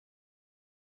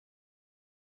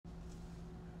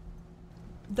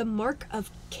The mark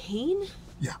of Cain?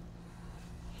 Yeah.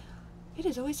 It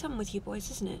is always something with you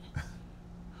boys, isn't it?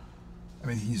 I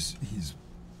mean, he's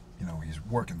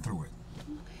working through it.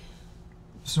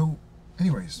 So,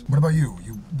 anyways, what about you?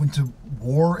 You went to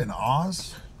war in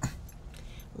Oz?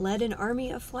 Led an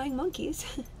army of flying monkeys.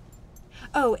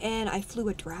 Oh, and I flew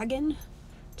a dragon.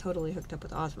 Totally hooked up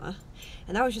with Ozma.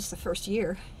 And that was just the first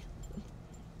year.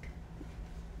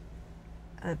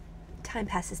 Time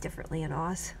passes differently in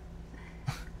Oz.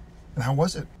 And how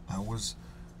was it? How was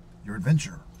your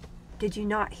adventure? Did you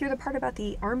not hear the part about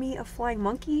the army of flying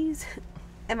monkeys?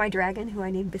 And my dragon, who I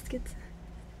named Biscuits?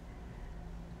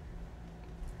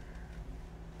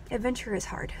 Adventure is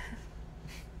hard.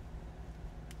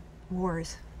 War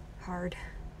is hard.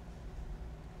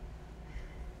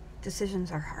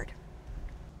 Decisions are hard.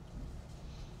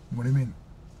 What do you mean?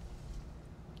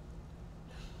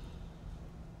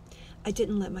 I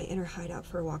didn't let my inner hide out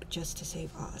for a walk just to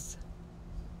save Oz.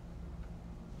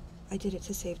 I did it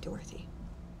to save Dorothy.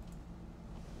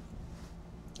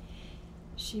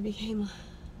 She became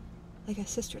like a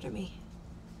sister to me.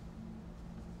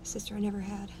 A sister I never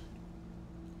had.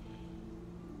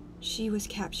 She was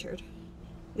captured.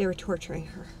 They were torturing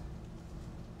her.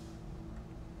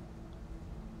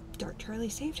 Dark Charlie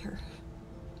saved her.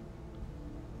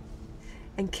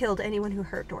 And killed anyone who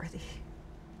hurt Dorothy.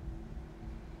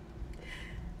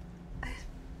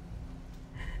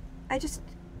 I just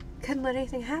couldn't let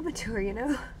anything happen to her, you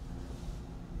know?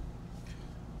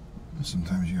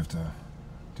 Sometimes you have to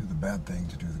do the bad thing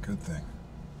to do the good thing.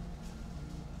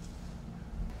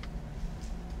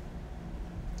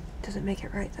 Doesn't make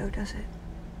it right, though, does it?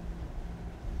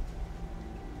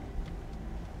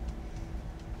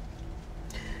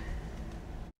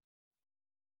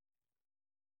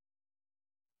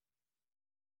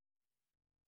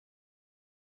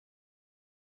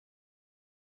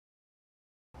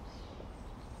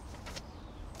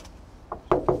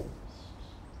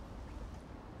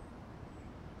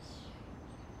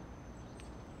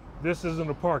 This isn't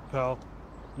a park, pal.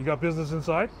 You got business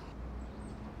inside?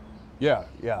 Yeah,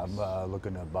 I'm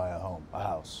looking to buy a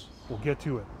house. We'll get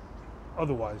to it.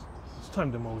 Otherwise, it's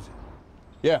time to mosey.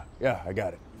 Yeah, I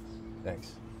got it.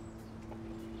 Thanks.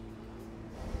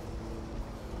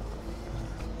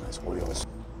 Nice wheels.